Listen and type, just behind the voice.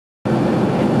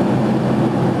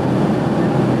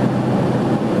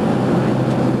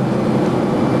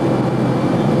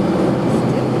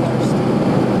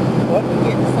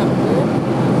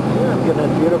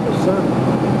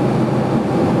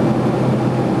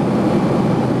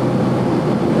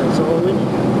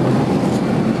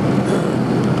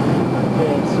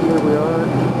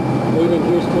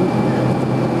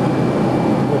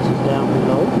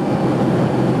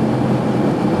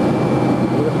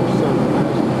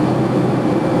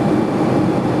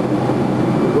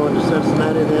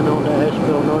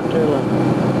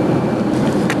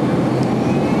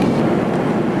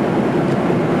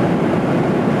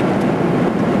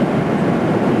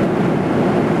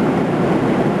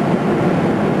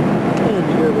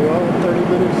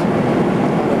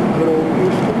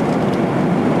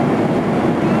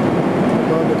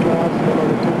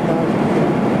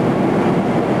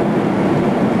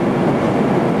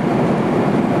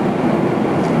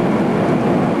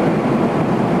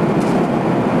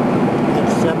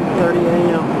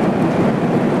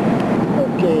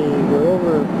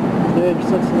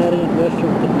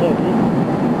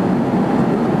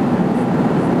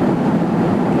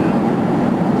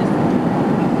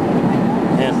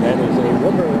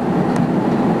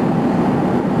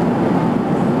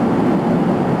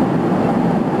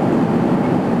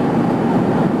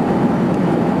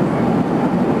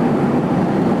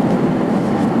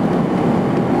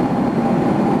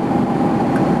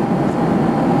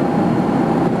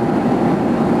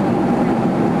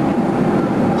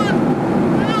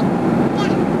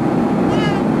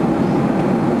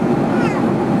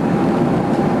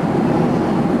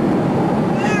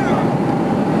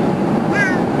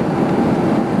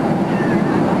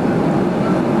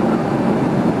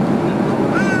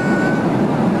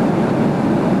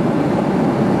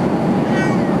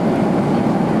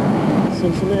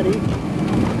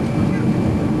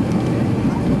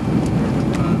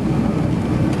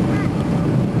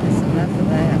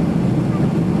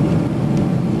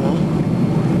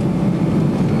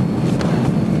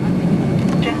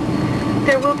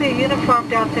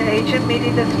Delta agent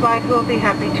meeting this flight who will be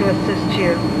happy to assist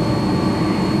you.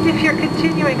 If you're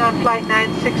continuing on Flight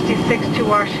 966 to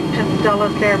Washington's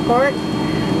Dulles Airport,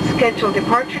 scheduled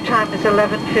departure time is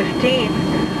 11:15.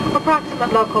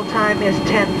 Approximate local time is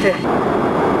 10:50.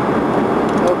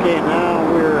 Okay, now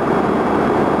we're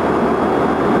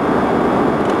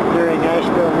nearing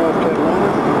Ashville, North Carolina.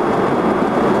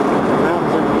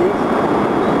 Mountains in view.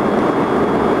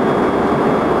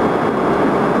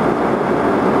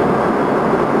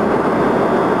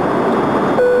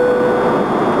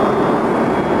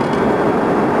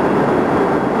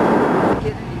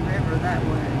 Get any river that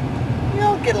way.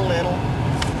 You'll get a little.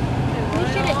 We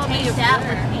should have tasted that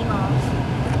with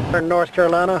meatballs. We're in North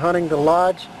Carolina hunting the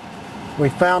lodge. We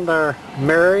found our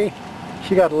Mary.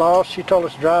 She got lost. She told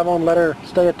us to drive on, let her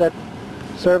stay at that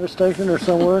service station or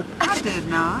somewhere. I did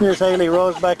not. Here's Haley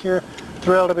Rose back here,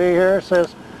 thrilled to be here.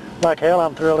 Says, like hell,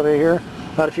 I'm thrilled to be here.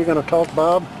 But if you're going to talk,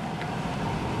 Bob.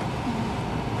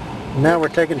 Now we're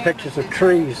taking pictures of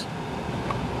trees.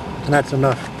 And that's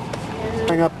enough.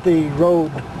 Going up the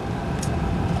road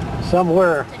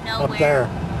somewhere up there.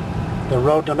 The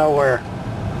road to nowhere.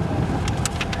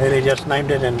 Haley just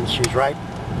named it and she's right.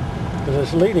 Because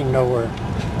it's leading nowhere.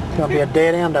 It's going to be a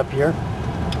dead end up here.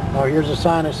 Oh, here's a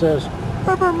sign that says,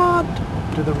 Vermont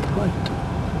to the right.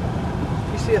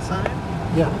 You see a sign?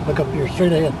 Yeah, look up here,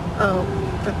 straight ahead. Oh,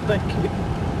 thank you.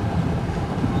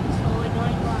 Slowly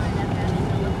going blind. I've got to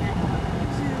look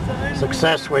at.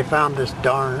 Success, we found this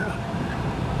darn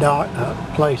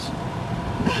place.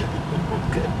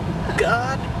 Good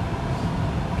God.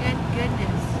 Good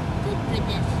goodness. Good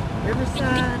goodness.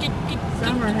 Riverside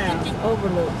Summer House,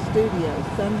 Overlook, Studio,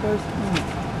 Sunburst Point.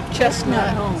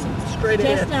 Chestnut Home. Straight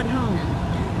ahead. Chestnut Home.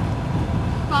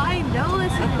 I know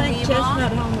this is I think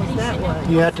Chestnut Home was that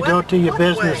way. You have to go to your What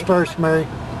business way? first, Mary.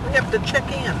 We have to check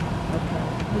in. Okay.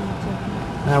 Who you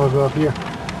checking? Now we'll go up here.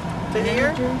 To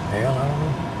here? Managers? Hell, I don't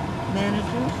know.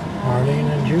 Managers? Marlene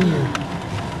and Junior.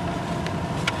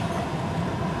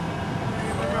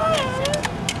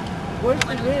 Where's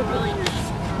the river?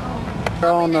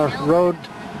 We're on the road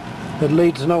that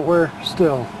leads nowhere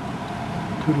still.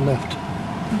 To the left.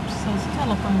 Oops, says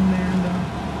telephone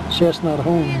there. Chestnut It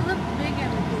Home. looked big in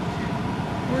the picture.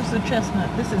 Where's the chestnut?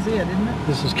 This is it, isn't it?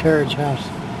 This is Carriage House.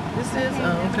 This is?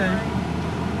 Oh, okay.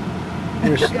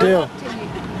 We're still. Till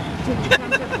you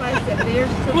come to a place that veers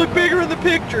to the Look bigger in the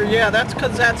picture. Yeah, that's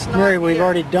because that's not Mary, we've it.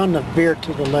 already done the veer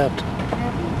to the left.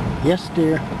 Yes,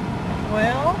 dear.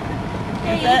 Well,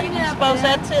 Hey, is that, you you can suppose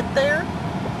have that's it there?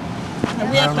 And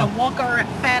we I have don't to know. walk our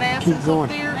fat asses Keep going.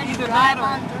 up there? Let's Either drive that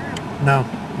on or... through. No,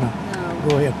 no.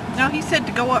 Go ahead. No, he said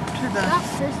to go up to the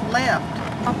left.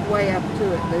 way up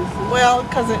to it, Lucy. Well,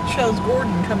 because it shows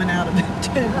Gordon coming out of it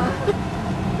too.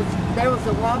 There was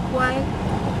a walkway.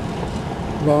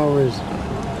 Always.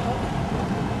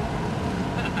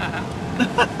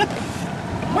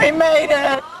 We made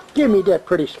it! Give me that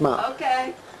pretty smile.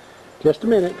 Okay. Just a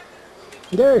minute.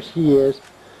 There she is.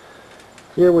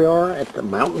 Here we are at the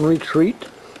mountain retreat.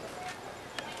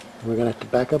 We're going to have to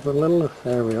back up a little.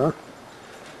 There we are.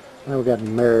 Now we got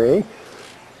Mary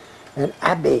and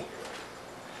Abby.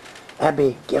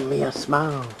 Abby, give me a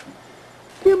smile.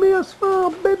 Give me a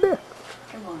smile, baby.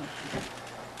 Come on.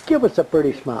 Give us a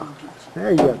pretty smile.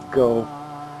 There you go.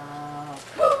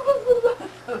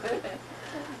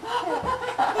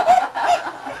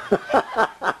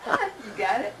 You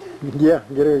got it? Yeah,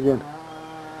 get her again.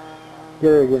 Get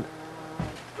her again.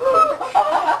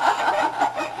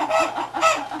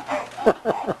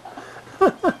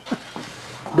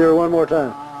 Do her one more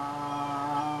time.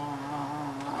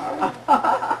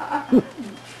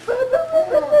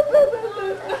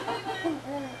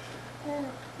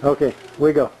 Okay,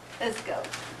 we go. Let's go.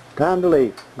 Time to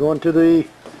leave. Going to the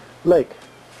lake.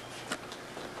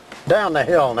 Down the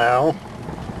hill now.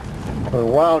 With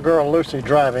wild girl Lucy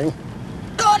driving.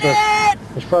 Got it!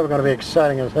 It's probably going to be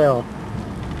exciting as hell.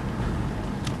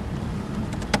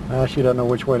 Now she doesn't know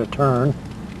which way to turn.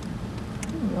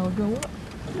 I'll go up.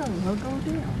 No, I'll go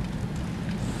down.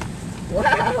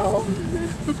 Wow.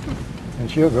 And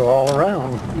she'll go all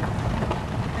around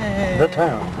the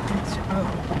town. Oh,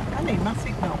 I need my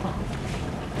seatbelt on.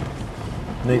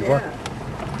 Need what?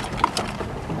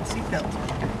 My seatbelt.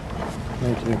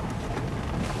 Me too.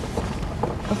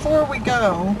 Before we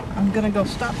go, I'm going to go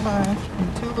stop by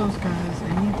and tell those guys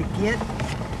they need to get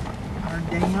our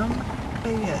damn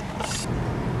beds.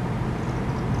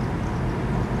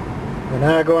 We're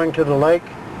now going to the lake.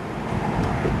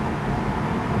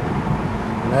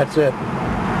 And that's it.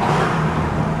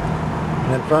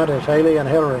 And in front is Haley and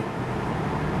Hillary.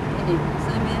 Can you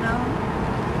zoom in on?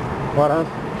 What, huh?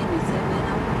 Can you zoom in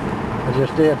on? I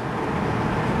just did.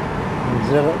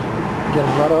 Zip it. Get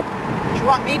them right up. Do you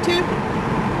want me to?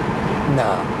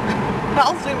 No.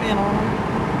 I'll zoom in on them.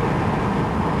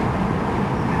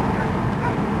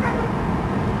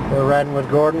 We're riding with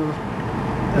Gordon,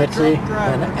 Mitzi,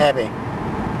 and Abby.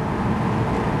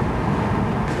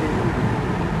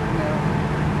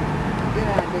 Good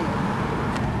idea.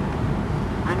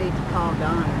 I need to call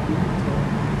Donna and give it to her.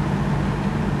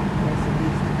 Yes, it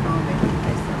needs to call me in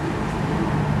case something is wrong.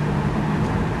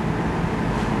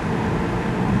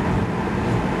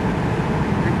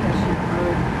 I guess she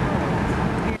already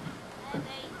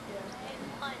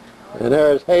called. And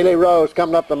there's Haley Rose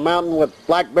coming up the mountain with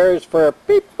blackberries for a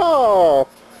peep-ball.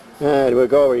 And we'll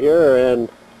go over here, and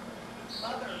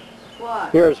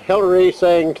What? here's Hillary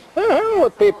saying, "Hell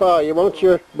with peep-ball, you want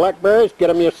your blackberries? Get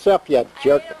them yourself, you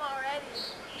jerk."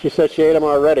 She said she ate them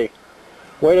already.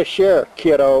 Way to share,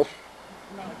 kiddo.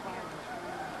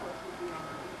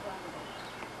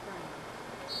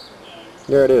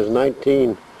 There it is,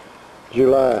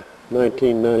 July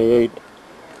 1998.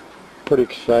 Pretty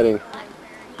exciting.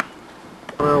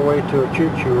 On our way to a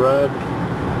choo-choo ride.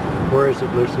 Where is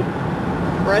it, Lucy?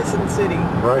 Bryson City.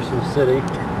 Bryson City.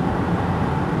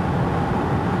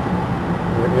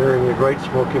 We're entering the Great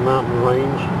Smoky Mountain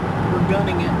Range. We're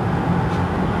gunning it.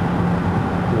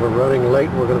 We're running late.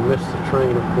 We're going to miss the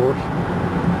train, of course.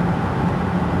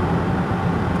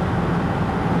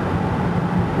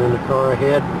 In the car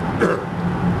ahead,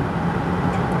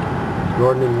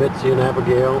 Gordon and Mitzi and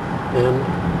Abigail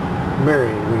and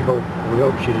Mary. We hope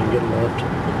she didn't get left.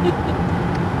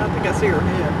 I think I see her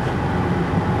head.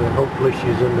 And hopefully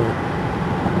she's in there.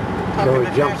 So Talking he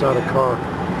to jumps out of the Abigail. car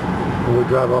and we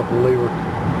drive off and leave her.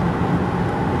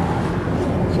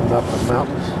 It's up the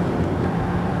mountains.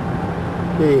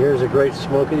 Okay, here's the Great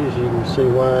Smokies. You can see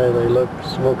why they look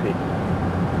smoky.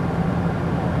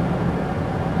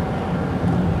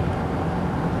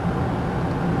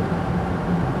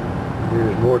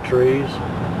 Here's more trees.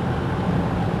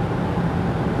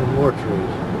 And more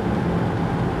trees.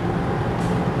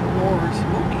 More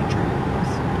smoky trees.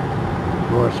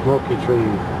 More smoky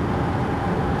trees.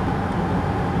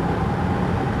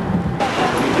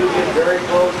 We do get very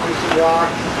close to some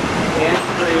rocks and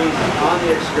trees on the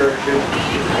excursion,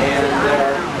 and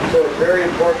so it's very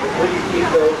important that we keep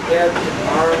those heads,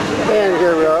 arms, And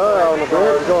here we are on the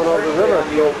bridge going over the river. on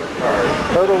the open cars.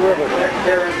 Turtle River.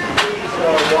 Parents, please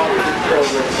walk with your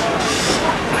children.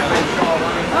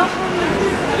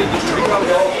 We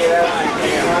also have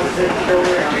constant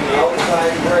children on the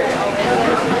outside rail.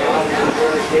 This is obviously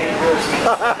very dangerous.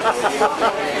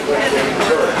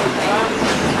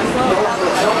 Also,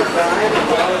 summertime, a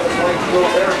lot of us like to go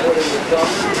barefoot in the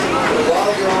summer. But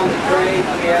while you're on the train,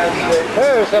 we ask that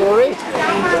There's Hillary. keep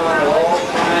on at all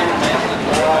times.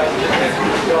 Protect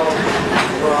yourself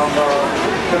from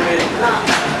committing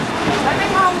crimes.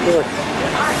 Here. We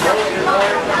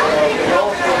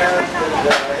also ask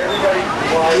that everybody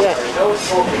comply with our no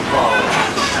smoking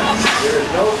policy. There is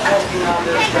no smoking on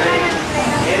this train,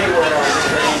 anywhere on the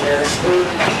train. That includes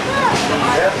the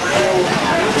vestibule,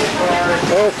 the cars,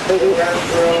 There's the Piggy.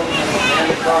 restroom, and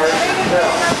the cars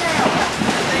themselves.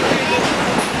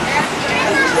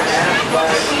 We've been asked by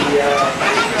the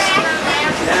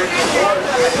National Forest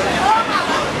Service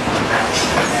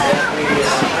that we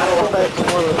not Back to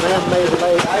one of the man-made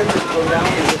lakes. go down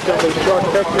to It's going to be short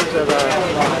pictures of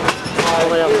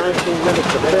only have 19 minutes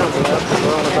to film left.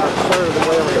 We're on about a third of the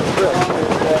way on the trip.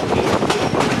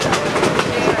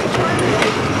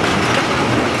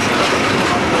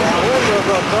 Windows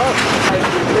up top.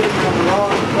 We're sitting on the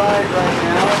wrong side right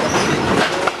now.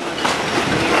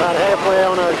 About halfway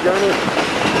on our journey.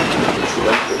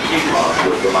 Select the Piedmont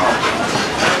with the mountains.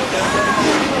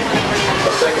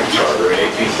 A second charter in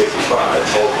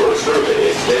 1855 called for a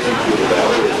survey extending through the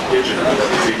valley of the Pigeon and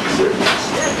Mississippi Rivers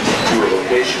to a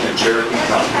location in Cherokee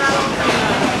County.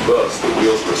 Thus, the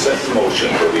wheels were set in motion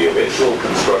for the eventual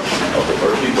construction of the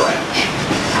Murphy Branch,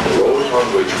 the road upon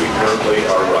which we currently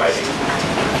are riding.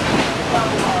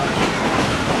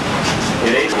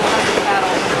 In 18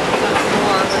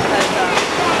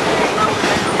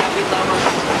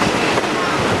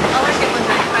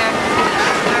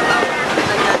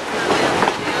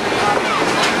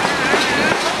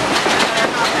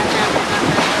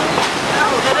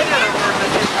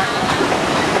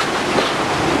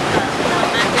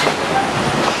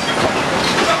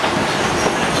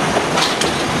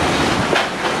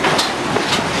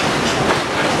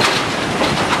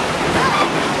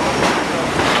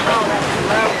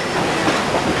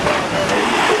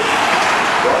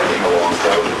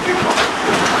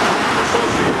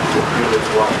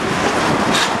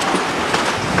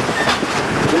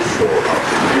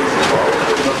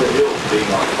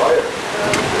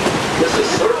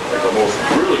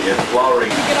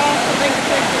 flowering. Get off and take a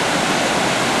picture.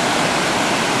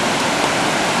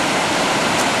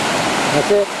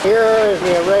 That's it. Here is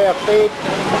the array of feed.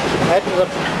 That's the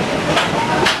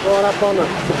going up on the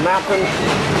mountain,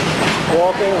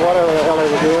 walking, whatever the hell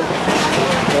they were doing.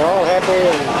 They're all happy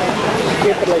and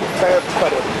stupidly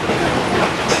barefooted.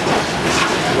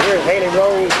 Here's Haley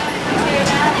Rose,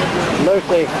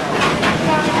 Lucy,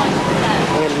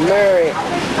 and Mary.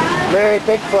 Mary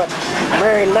Bigfoot.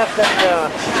 Mary left at the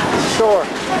shore.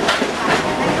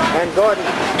 And Gordon.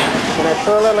 And that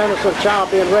poor little innocent child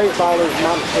being raised by all these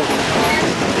monsters.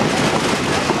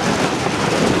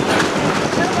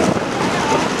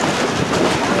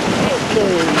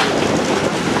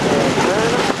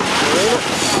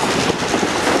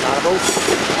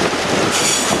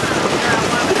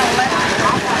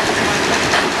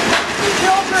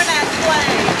 Children at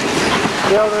play.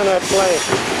 Children at play.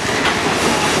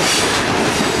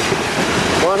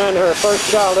 One in her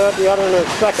first childhood, the other in her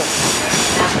second.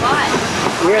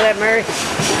 You hear that, Mary?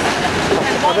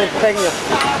 I've been thinking of...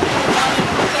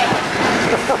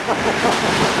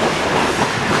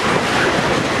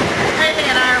 Haley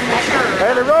and I are mature.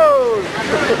 Haley Rose!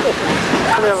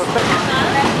 We have a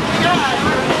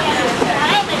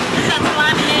That's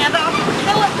my hand off.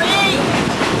 Kill it, me.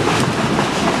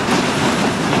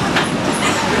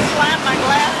 Slap my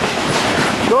glasses.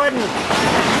 Gordon!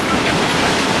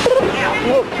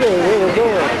 Okay, here we go.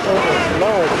 Oh,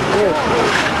 Lord, here.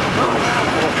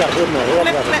 I've got hit in my head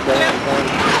by this damn thing.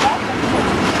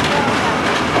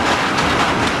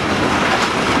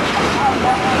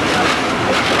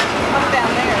 Come down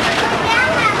there.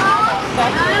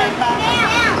 That's where they buy.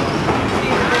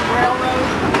 See the big railroad?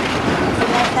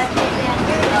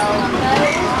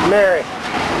 Mary.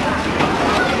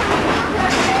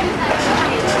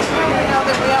 You know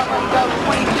that we only go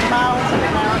 22 miles in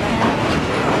an hour and a half.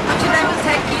 How much that would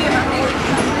take you?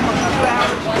 2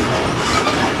 hours.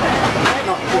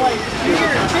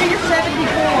 You're 74.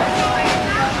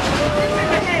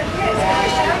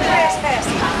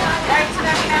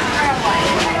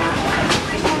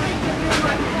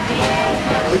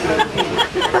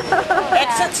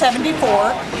 Exit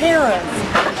 74, Harris.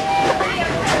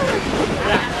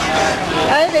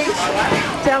 Haley,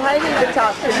 tell Haley to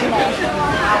talk to me.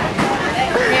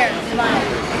 Here, smile.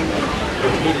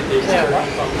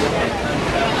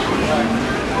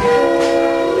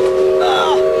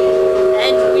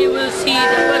 And we will see the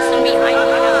person behind you.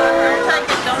 Take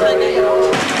it, don't let it.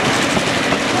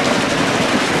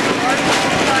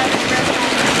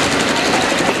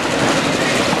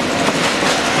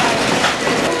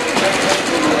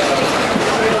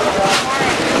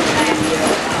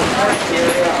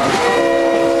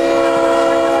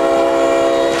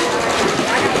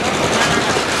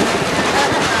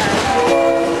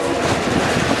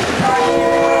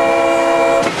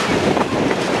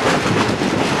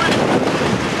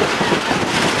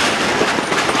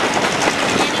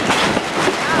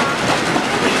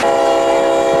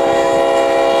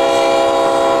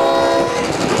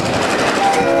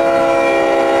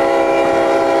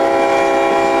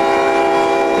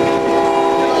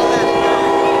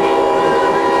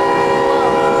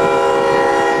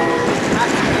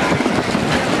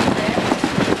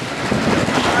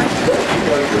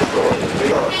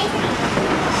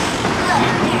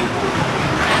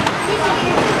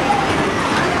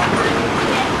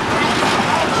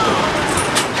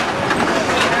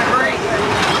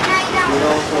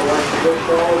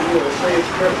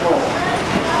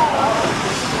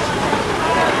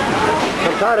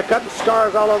 I'm tired of cutting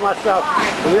scars all over myself.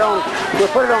 We'll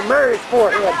put it on Mary's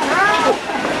forehead.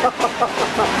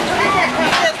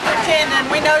 Just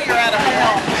pretending. We know you're out of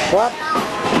film. What?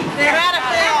 You're out of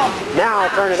film. Now I'll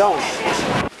turn it on.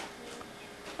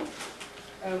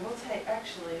 We'll take,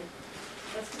 actually,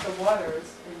 let's get the waters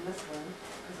in this one,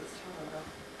 because it's turbo.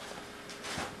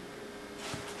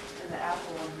 And the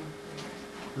apple one.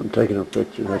 I'm taking a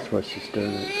picture, that's why she's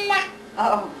doing it.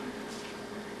 Oh.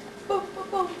 Boom, boom,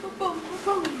 boom, boom, boom,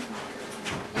 boom.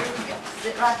 Here we go.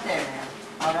 Sit right there now.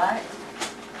 All right?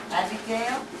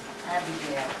 Abigail?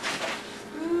 Abigail.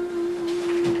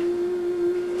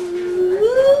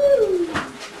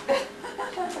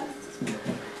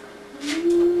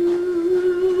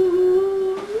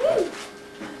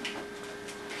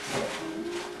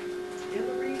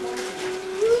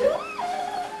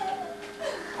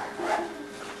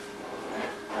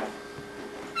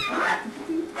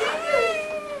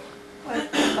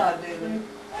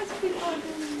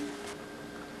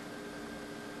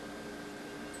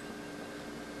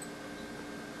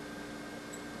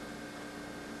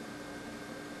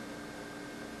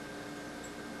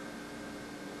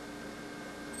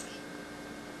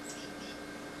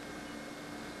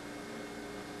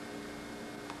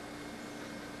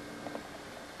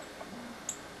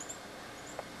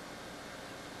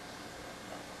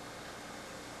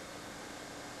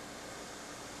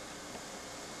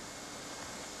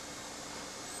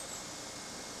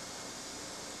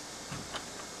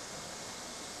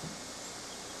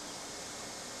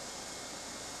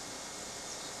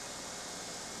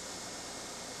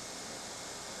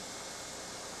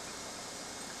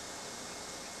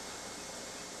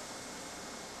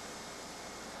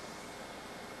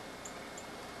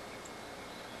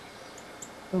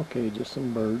 Okay, just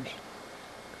some birds,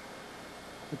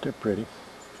 but they're pretty.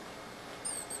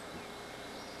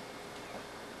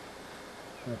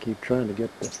 I keep trying to get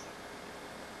the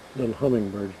little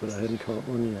hummingbirds, but I hadn't caught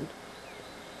one yet.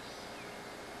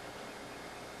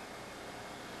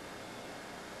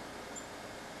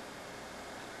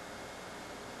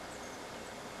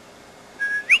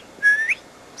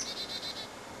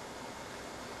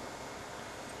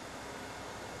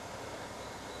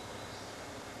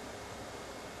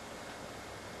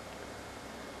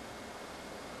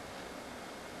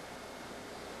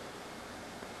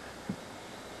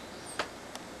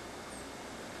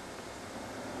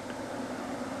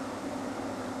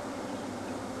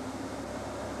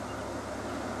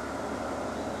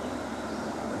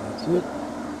 That's it.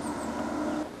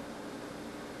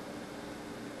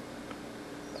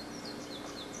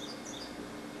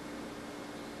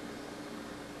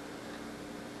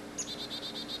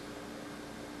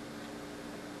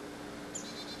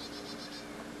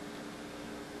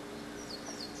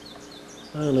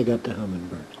 And I got the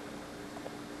hummingbird.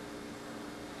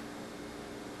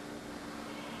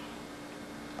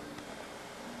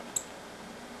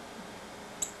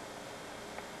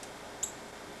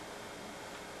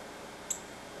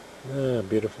 Ah,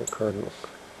 beautiful cardinal.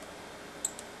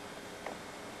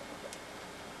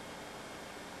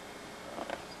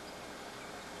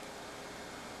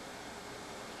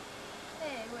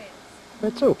 Hey, wait.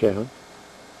 That's okay, huh?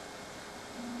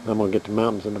 I'm gonna get the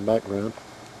mountains in the background.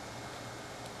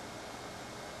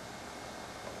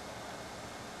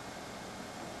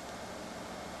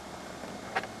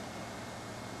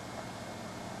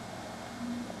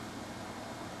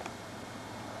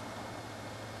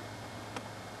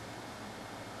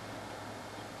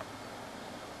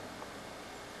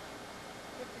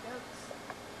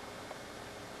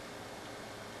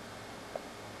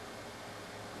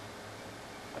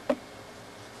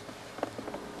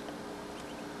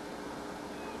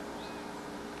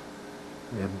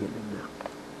 Yeah, I'm getting it now.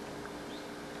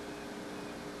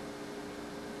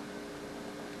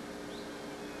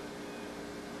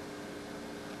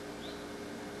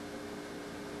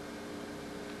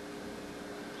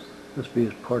 Must be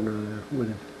his partner there with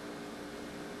him.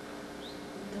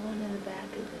 The one in the back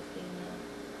is a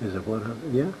female. Is it what?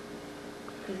 Yeah?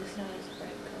 Because it's not as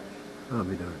bright color. I'll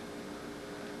be darned.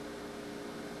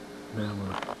 Now I'm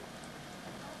gonna...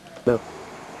 No.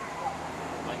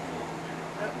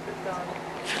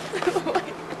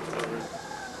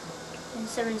 And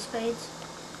 7 spades.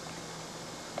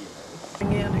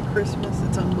 Again at Christmas,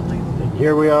 it's unbelievable. And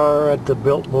here we are at the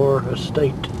Biltmore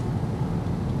Estate.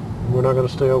 We're not going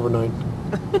to stay overnight.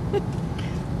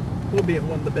 We'll be in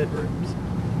one of the bedrooms.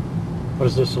 What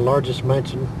is this, the largest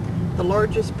mansion? The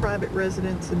largest private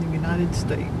residence in the United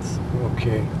States.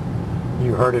 Okay.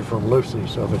 You heard it from Lucy,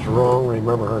 so if it's wrong,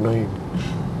 remember her name.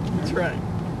 That's right.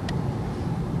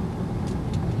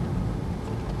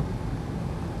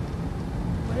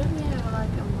 What if we have like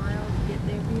a mile to get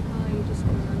there, people? Or are you just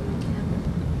going to run the camera?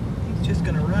 He's just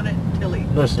going to run it until he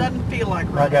Listen, doesn't feel like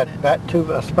running I got it.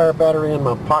 a spare battery in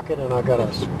my pocket, and I got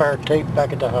a spare tape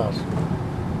back at the house.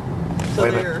 So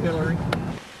Wait a there, Hillary.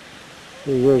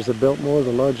 Here's the Biltmore,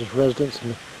 the largest residence in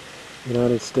the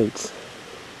United States.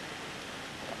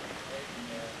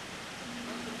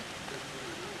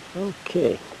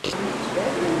 Okay.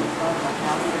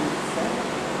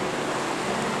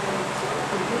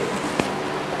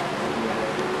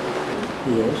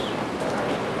 Yes.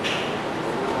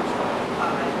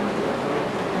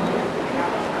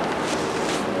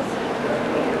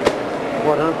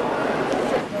 What, huh?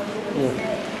 Yeah.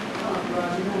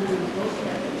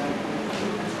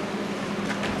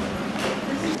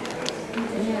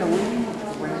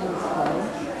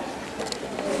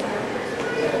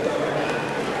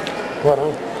 What,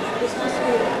 huh?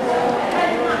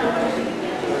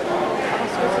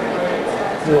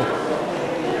 Yeah.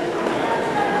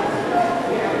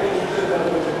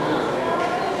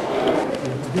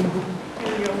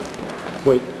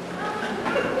 Wait.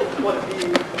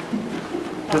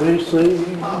 Can you see?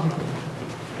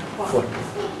 What?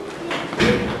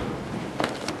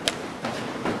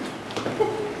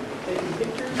 Taking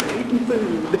pictures and eating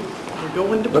food. We're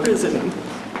going to prison.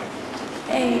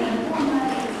 Hey.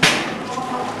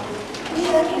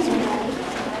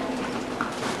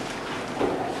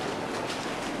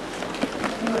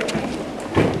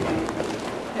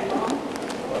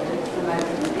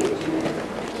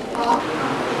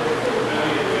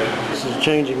 This is the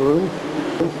changing room.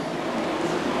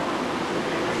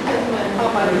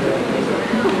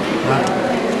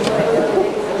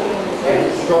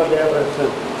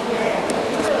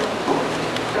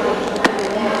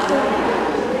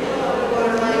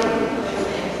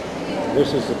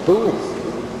 This is the pool.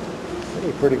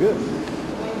 That'd be pretty good.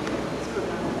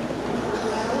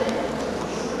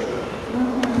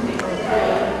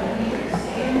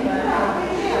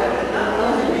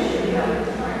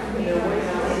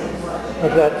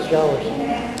 I've got showers.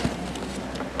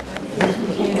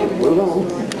 Move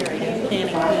on.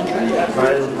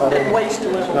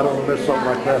 I don't miss something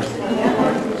like that.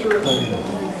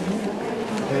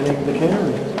 Can't even the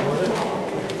camera.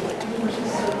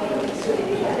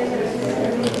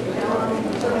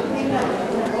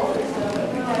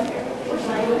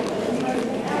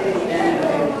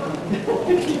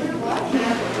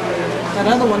 That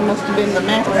other one must have been the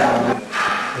map.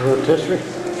 Rotisserie?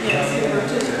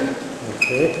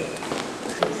 Okay.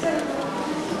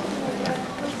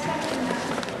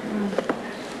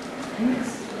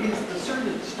 It's the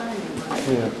servant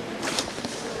staying. Yeah.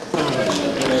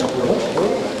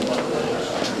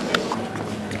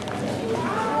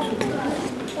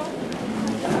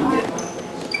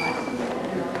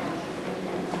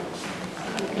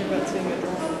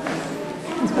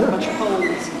 It's got a bunch of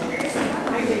holes.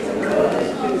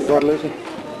 What, Lucy?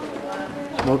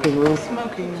 Smoking room?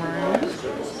 Smoking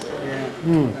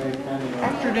room.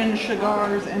 After dinner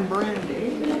cigars and brandy.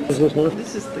 Is this one?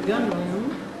 This is the gun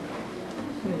room.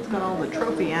 And it's got all the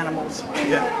trophy animals.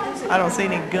 Yeah. I don't see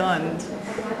any guns.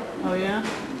 Oh yeah?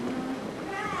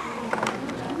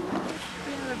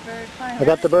 I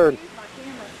got the bird.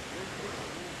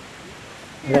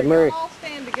 I got Mary. All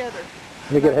stand together.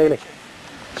 Let me get Haley.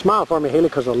 Smile for me, Haley,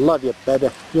 because I love you, baby.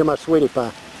 You're my sweetie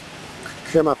pie.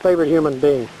 You're my favorite human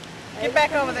being. Get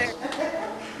back over there.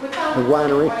 The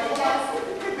winery.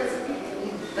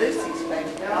 Lucy's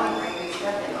favorite.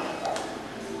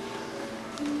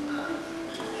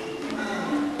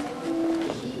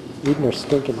 Eating her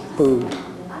stinking food.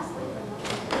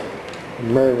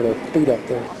 And Mary with her feet up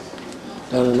there.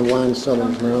 Down in the wine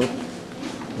cellars now.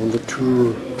 On the tour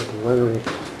of the winery.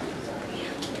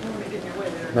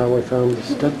 Now we found the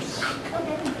steps.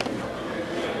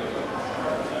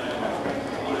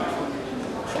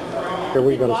 Here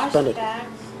we're going to spend it.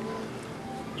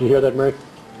 Did you hear that, Mary?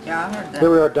 Yeah, I heard that.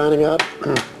 Here we are dining out.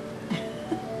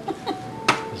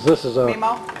 This is a,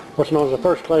 Mimo? what's known as a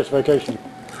first class vacation.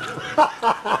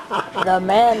 The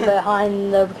man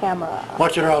behind the camera.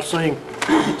 Watch it or I'll sing.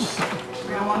 We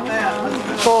don't want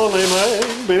that. Folly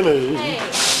man, Billy.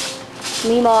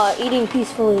 Mima eating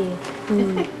peacefully.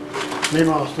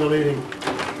 Meanwhile, still eating.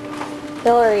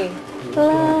 Hillary.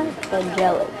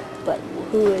 Angelic. But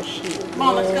who is she? Come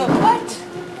on, let's go.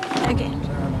 What? Okay.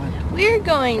 We're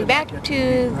going back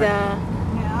to the,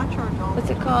 Yeah, I charge all what's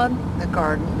it called? The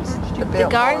gardens.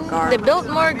 The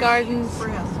Biltmore Gardens,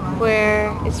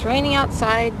 where it's raining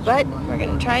outside, but we're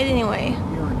going to try it anyway.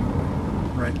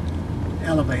 Right.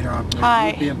 Elevator operator.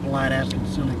 Hi. Being polite, asking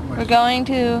silly questions. We're going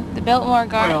to the Biltmore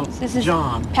Gardens. Well, This is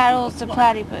John. Paddles the You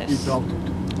Platypus. built it.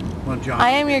 Well, John. I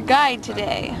am your guide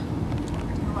today.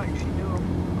 like she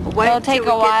do. Wait It'll take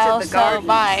till a we get to while, the so gardens,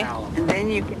 bye. And then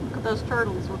you can Look at those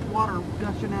turtles with water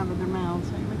gushing out of their mouths.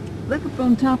 look up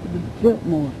on top of the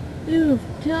Biltmore. Ooh,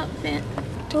 top fan.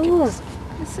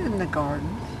 It's in the gardens.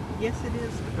 Yes, it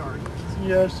is the gardens.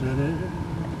 Yes, it is.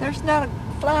 There's not a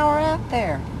flower out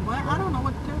there. Well, I don't know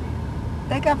what to tell you.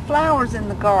 They got flowers in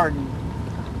the garden.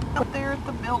 Up there at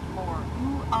the Biltmore.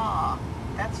 Ooh, ah.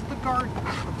 That's the gardens.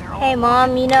 But they're all Hey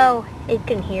Mom, you know it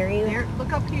can hear you. There,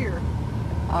 look up here.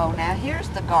 Oh, now here's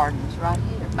the gardens right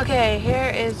here. Okay, here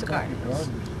is the gardens.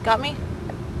 Got me?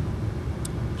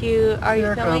 Are you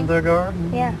Here filming? come the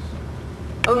gardens. Yeah.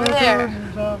 Over The there.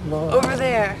 gardens of love. Over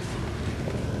there.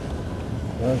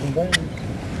 Birds and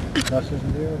babies. Buses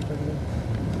and deer.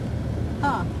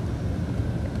 Huh.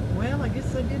 Well, I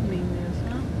guess they did mean this,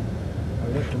 huh? I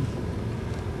looked them.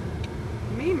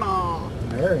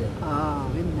 Meemaw. Mary.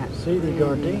 Oh, isn't that See the pretty?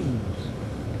 gardens.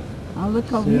 Oh,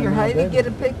 look over See here. them How right did you there. get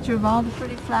a picture of all the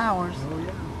pretty flowers?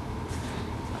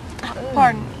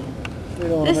 Pardon. We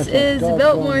don't This miss a is the doggone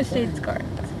Biltmore thing. States Gardens.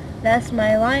 That's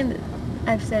my line that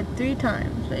I've said 3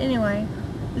 times. But anyway,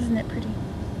 isn't it pretty?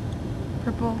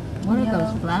 Purple, What are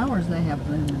yellow. those flowers they have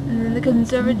blooming? And then the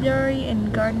conservatory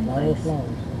and garden Flower place. flowers.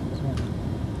 That's right.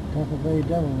 Tampa Bay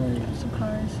Devil Rays. Some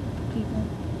cars, people.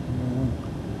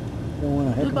 Don't win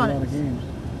a heck of a lot of Bluebonnets. games.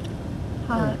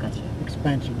 Ha, gotcha.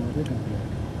 Expansion though, they're gonna be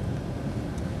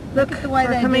Look at the way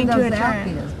We're they coming did to those a turn.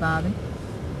 outfields, Bobby.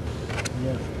 like,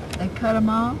 yes. They cut them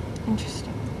off,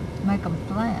 Interesting. make them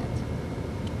flat.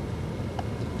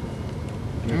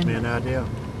 Gives me an idea.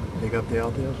 Dig up the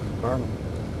outfields and burn them.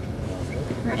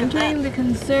 We're entering the Big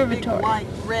conservatory. white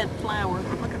red flower.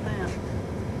 Look at that.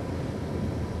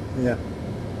 Yeah.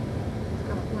 It's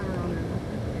got a flower on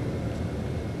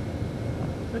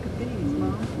Look at these,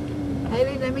 Mom.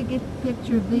 Haley, let me get a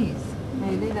picture of these.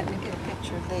 Haley, let me get a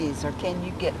picture of these, or can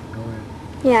you get... Go ahead.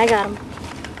 Yeah, I got them.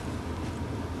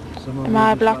 Some of Am them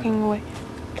I are just blocking away?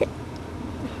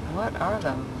 What are those?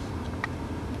 like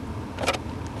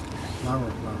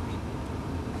flower flowers.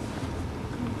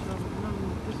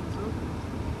 This is open.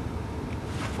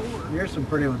 4. Here's some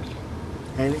pretty ones.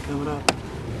 Haley, coming up.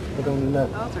 Look on the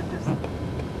left. Those are just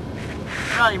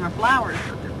not even flowers,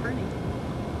 but they're pretty.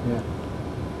 Yeah.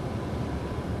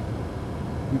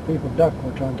 You people duck,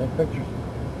 we're trying to take pictures.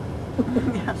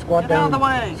 Squat Get out of down. the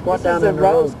way. Squat down in the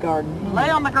road. garden. Lay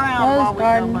on the ground Rose while we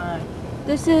garden. go by.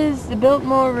 This is the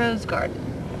Biltmore Rose Garden.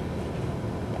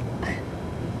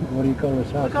 What do you call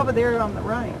this house? Look over there on the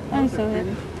right. I'm Those are so pretty.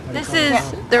 happy. This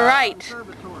is the right.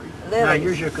 Conservatory. Now,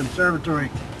 here's your conservatory.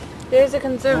 There's a Over here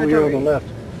on conservatory the left.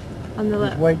 on the Just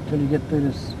left. wait till you get through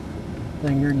this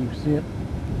thing here and you can see it.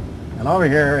 And over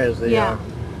here is the, Yeah.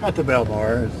 at the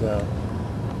Belmore is the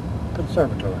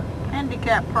conservatory.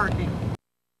 Handicap parking.